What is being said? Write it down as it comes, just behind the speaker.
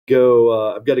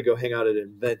go. I've got to go hang out at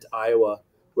Invent, Iowa,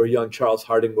 where young Charles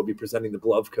Harding will be presenting the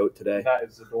glove coat today. That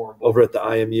is adorable. Over at the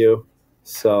IMU.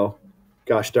 So,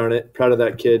 gosh darn it, proud of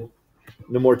that kid.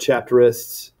 No more chapped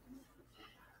wrists.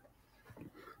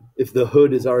 If the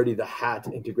hood is already the hat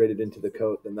integrated into the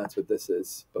coat, then that's what this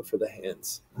is, but for the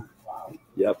hands. Wow.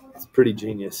 Yep, it's pretty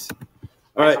genius. All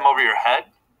Place right. them over your head.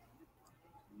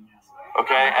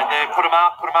 Okay, and then put them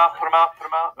out, put them out, put them out, put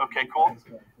them out. Okay, cool.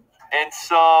 And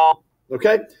so...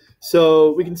 Okay,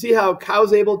 so we can see how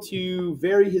Cow's able to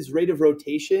vary his rate of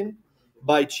rotation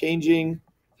by changing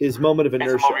his moment of Place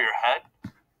inertia. them over your head.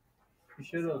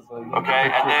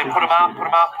 Okay, and then put them out, put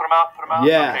them out, put them out, put them out.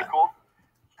 Yeah. Okay, cool.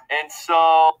 And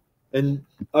so... And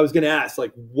I was going to ask,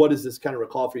 like, what does this kind of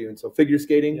recall for you? And so figure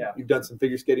skating, Yeah. You've done some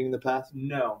figure skating in the past?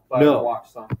 No, but No. I've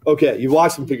watched some. Okay, you've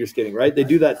watched some figure skating, right? They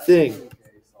do that thing.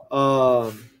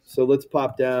 So let's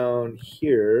pop down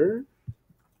here.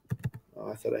 Oh,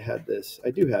 I thought I had this. I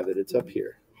do have it. It's up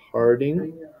here.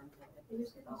 Harding.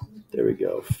 There we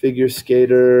go. Figure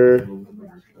skater.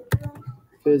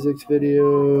 Physics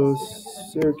videos.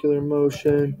 Circular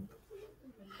motion.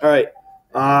 All right.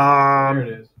 There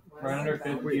it is. Right under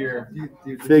fifth gear.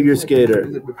 Figure skater.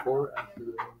 Is it before or after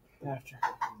After.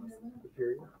 the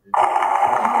period? All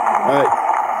right.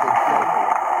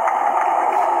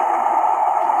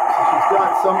 So she's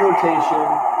got some rotation,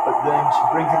 but then she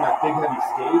brings in that big heavy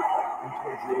skate in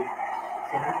towards the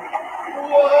center.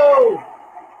 Whoa!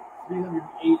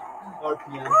 308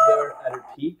 RPMs there at her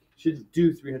peak. She didn't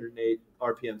do 308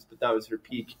 RPMs, but that was her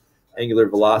peak angular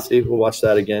velocity. We'll watch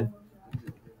that again.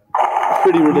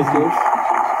 Pretty ridiculous.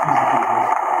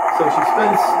 So she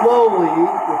spins slowly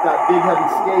with that big heavy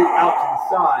skate out to the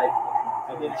side,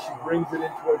 and then she brings it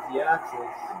in towards the axis.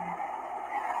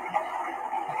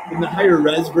 In the higher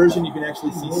res version, you can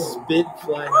actually see spit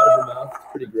flying out of her mouth. It's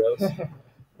pretty gross.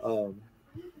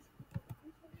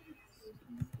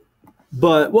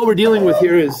 But what we're dealing with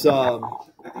here is,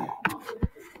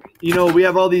 we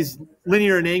have all these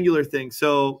linear and angular things.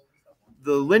 So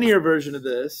the linear version of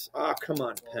this, come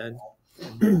on, pen.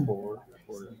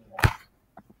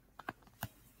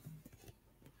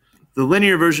 The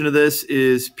linear version of this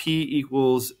is P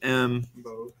equals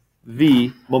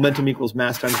mv, momentum equals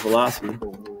mass times velocity.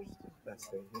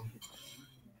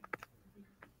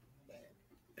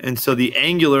 And so the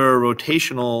angular or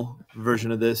rotational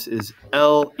version of this is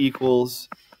L equals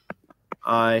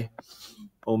I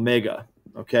omega,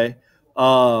 okay?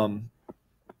 I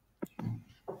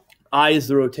is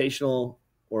the rotational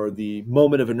or the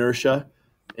moment of inertia,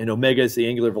 and omega is the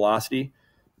angular velocity.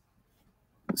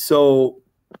 So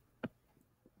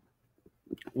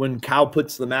when Cow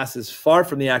puts the masses far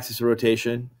from the axis of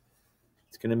rotation,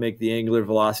 it's going to make the angular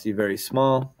velocity very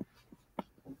small.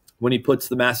 When he puts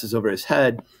the masses over his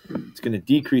head, it's going to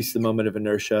decrease the moment of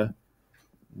inertia.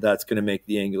 That's going to make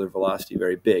the angular velocity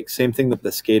very big. Same thing that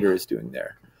the skater is doing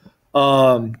there.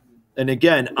 And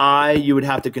again, you would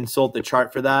have to consult the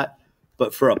chart for that.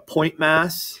 But for a point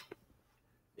mass,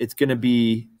 it's going to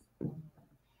be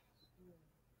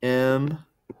m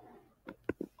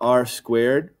r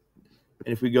squared.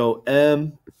 And if we go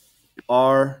m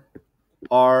r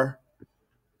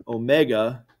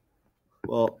omega,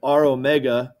 well, r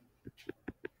omega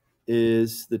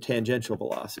is the tangential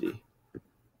velocity.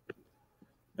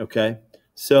 Okay,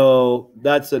 so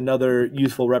that's another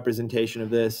useful representation of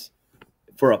this.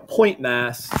 For a point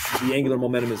mass, the angular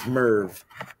momentum is MERV.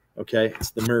 Okay,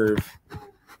 it's the MERV,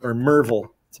 or MERVL.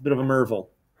 It's a bit of a MERVL.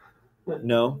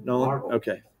 No? Marvel.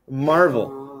 Okay.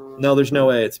 Marvel. No, there's no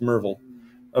way. It's MERVL.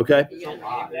 Okay.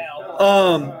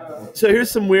 So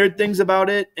here's some weird things about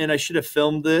it, and I should have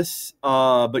filmed this,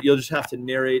 but you'll just have to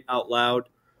narrate out loud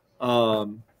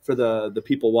for the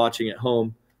people watching at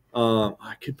home.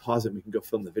 I could pause it and we can go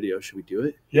film the video. Should we do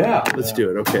it? Yeah. Let's do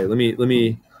it. Okay, let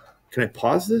me can I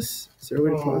pause this? Is there a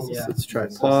way to pause this? Yeah. Let's try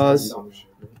pause.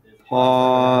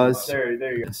 Pause. There you go.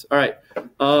 Yes. All right.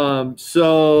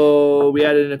 So we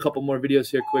added in a couple more videos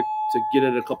here quick to get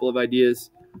at a couple of ideas.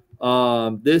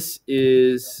 This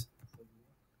is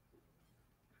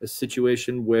a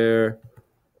situation where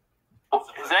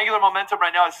his angular momentum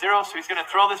right now is 0, so he's going to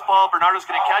throw this ball. Bernardo's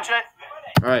going to catch it.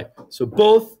 all right. So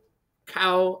both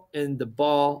Cow and the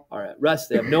ball are at rest.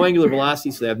 They have no angular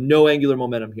velocity, so they have no angular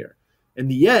momentum here. In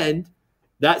the end,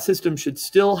 that system should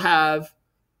still have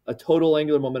a total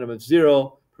angular momentum of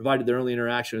 0, provided their only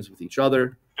interaction is with each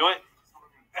other. Do it.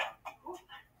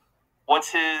 What's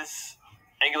his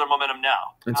angular momentum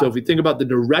now? And so if we think about the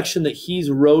direction that he's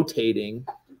rotating,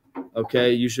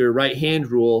 okay, use your right-hand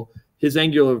rule, his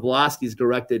angular velocity is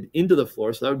directed into the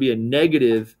floor, so that would be a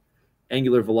negative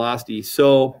angular velocity.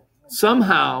 So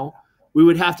somehow we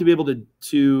would have to be able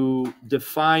to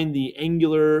define the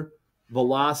angular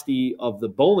velocity of the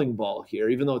bowling ball here,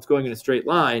 even though it's going in a straight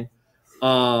line,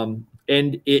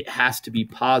 and it has to be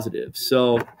positive.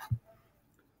 So,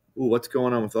 what's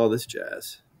going on with all this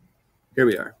jazz? Here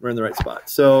we are. We're in the right spot.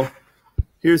 So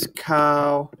here's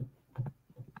cow,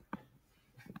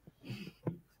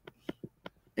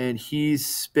 and he's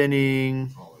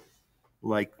spinning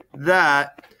like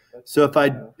that. So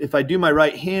if I do my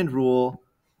right hand rule,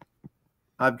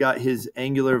 I've got his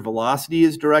angular velocity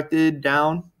is directed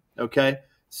down, okay?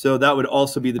 So that would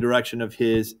also be the direction of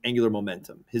his angular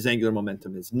momentum. His angular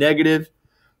momentum is negative.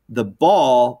 The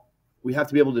ball, we have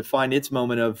to be able to define its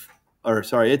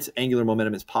its angular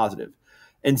momentum is positive.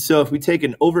 And so if we take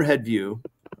an overhead view,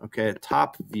 okay, a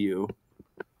top view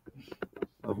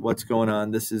of what's going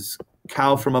on, this is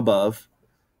cow from above.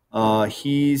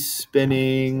 He's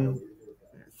spinning,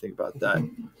 think about that.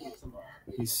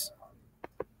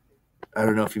 I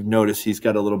don't know if you've noticed, he's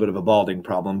got a little bit of a balding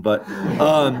problem, but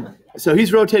so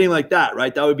he's rotating like that,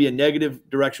 right? That would be a negative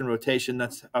direction rotation.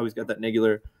 That's how he's got that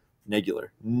negative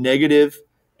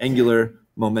angular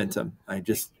momentum. I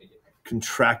just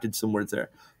contracted some words there.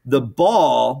 The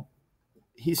ball,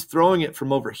 he's throwing it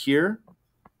from over here.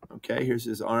 Okay, here's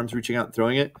his arms reaching out and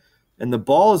throwing it. And the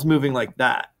ball is moving like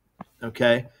that,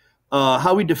 okay?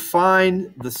 How we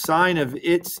define the sign of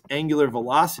its angular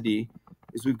velocity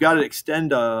is we've got to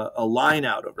extend a line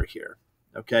out over here,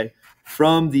 okay?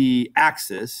 From the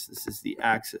axis, this is the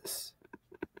axis,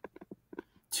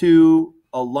 to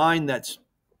a line that's,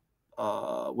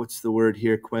 what's the word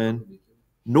here, Quinn?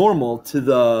 Normal to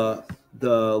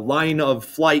the line of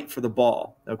flight for the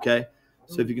ball, okay?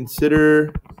 So if you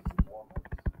consider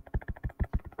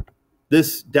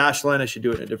this dashed line, I should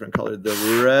do it in a different color.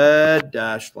 The red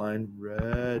dashed line.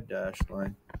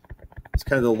 It's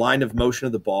kind of the line of motion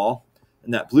of the ball.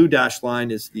 And that blue dashed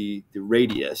line is the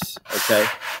radius, okay?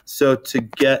 So to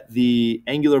get the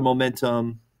angular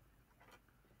momentum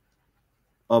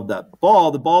of that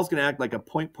ball, the ball's going to act like a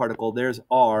point particle. There's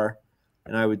R,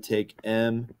 and I would take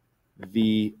mvr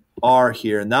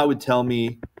here, and that would tell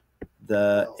me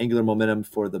the angular momentum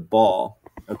for the ball,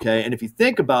 okay? And if you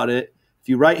think about it, if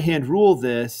you right-hand rule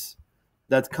this,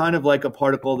 that's kind of like a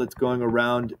particle that's going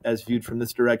around as viewed from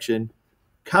this direction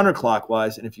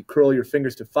counterclockwise, and if you curl your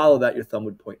fingers to follow that, your thumb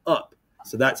would point up.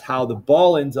 So that's how the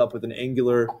ball ends up with an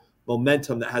angular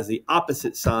momentum that has the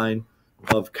opposite sign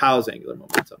of cow's angular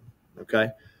momentum, okay?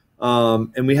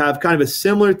 And we have kind of a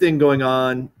similar thing going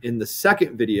on in the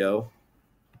second video,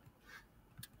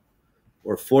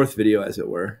 or fourth video, as it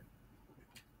were.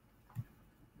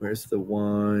 Where's the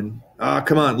one?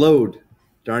 Come on, load.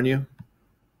 Darn you.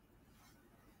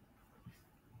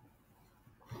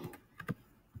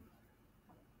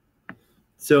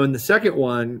 So in the second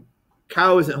one,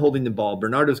 cow isn't holding the ball.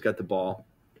 Bernardo's got the ball.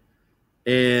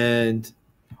 And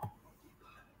let's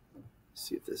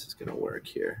see if this is going to work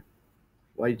here.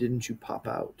 Why didn't you pop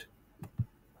out?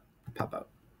 Pop out.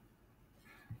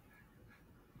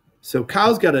 So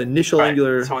cow's got an initial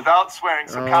angular. So without swearing,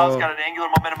 cow's got an angular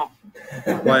momentum of.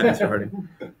 Quiet, Mr. Harding.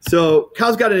 So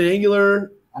cow's got an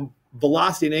angular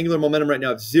velocity and angular momentum right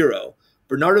now of 0.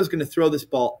 Bernardo's going to throw this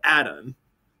ball at him.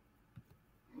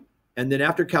 And then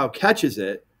after cow catches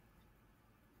it,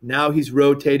 now he's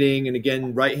rotating. And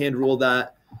again, right-hand rule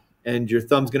that. And your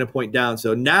thumb's going to point down.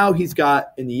 So now he's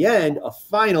got, in the end, a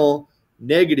final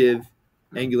negative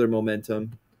angular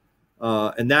momentum.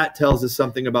 And that tells us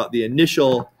something about the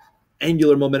initial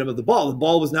angular momentum of the ball. The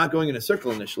ball was not going in a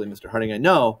circle initially, Mr. Harding, I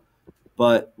know.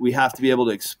 But we have to be able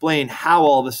to explain how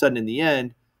all of a sudden in the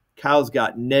end, cow's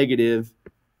got negative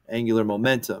angular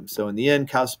momentum. So in the end,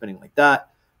 cow's spinning like that.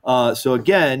 So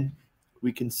again,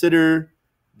 we consider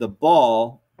the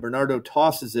ball. Bernardo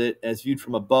tosses it. As viewed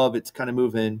from above, it's kind of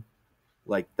moving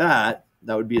like that.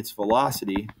 That would be its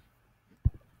velocity.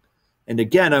 And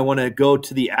again, I want to go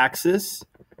to the axis,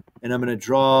 and I'm going to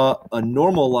draw a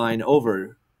normal line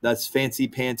over. That's fancy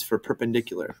pants for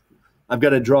perpendicular. I've got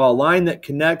to draw a line that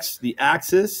connects the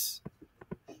axis.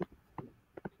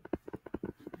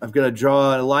 I've got to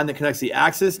draw a line that connects the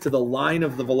axis to the line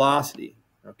of the velocity,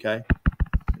 okay?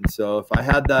 And so if I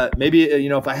had that, maybe,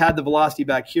 if I had the velocity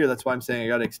back here, that's why I'm saying I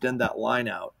got to extend that line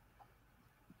out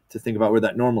to think about where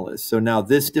that normal is. So now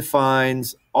this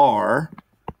defines R,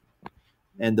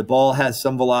 and the ball has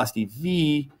some velocity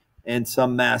V and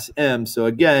some mass M. So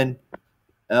again,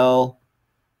 L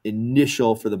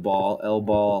initial for the ball, L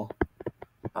ball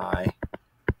I.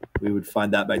 We would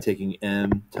find that by taking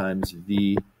M times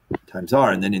V times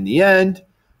R. And then in the end,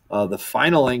 the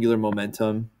final angular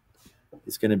momentum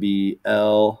is going to be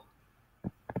L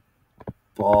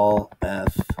ball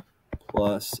F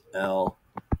plus L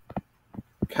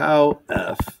cow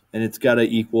F, and it's got to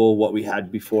equal what we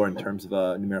had before in terms of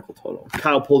a numerical total.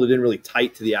 Cow pulled it in really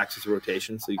tight to the axis of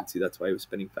rotation, so you can see that's why he was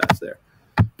spinning fast there.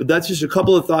 But that's just a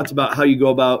couple of thoughts about how you go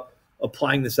about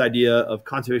applying this idea of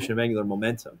conservation of angular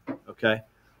momentum, okay?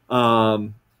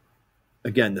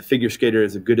 Again, the figure skater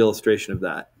is a good illustration of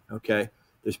that, okay?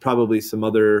 There's probably some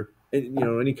other,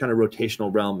 any kind of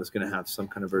rotational realm is going to have some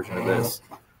kind of version of this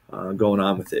going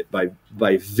on with it.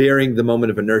 By varying the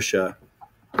moment of inertia,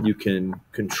 you can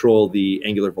control the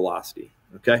angular velocity,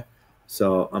 okay?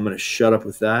 So I'm going to shut up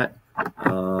with that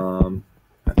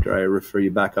after I refer you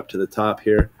back up to the top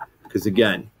here, because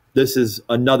again, this is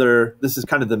kind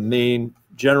of the main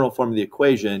general form of the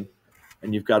equation,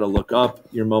 and you've got to look up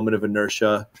your moment of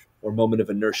inertia or moment of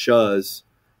inertias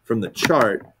from the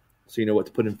chart so you know what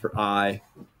to put in for I.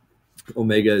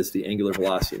 Omega is the angular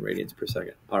velocity in radians per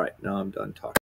second. All right, now I'm done talking.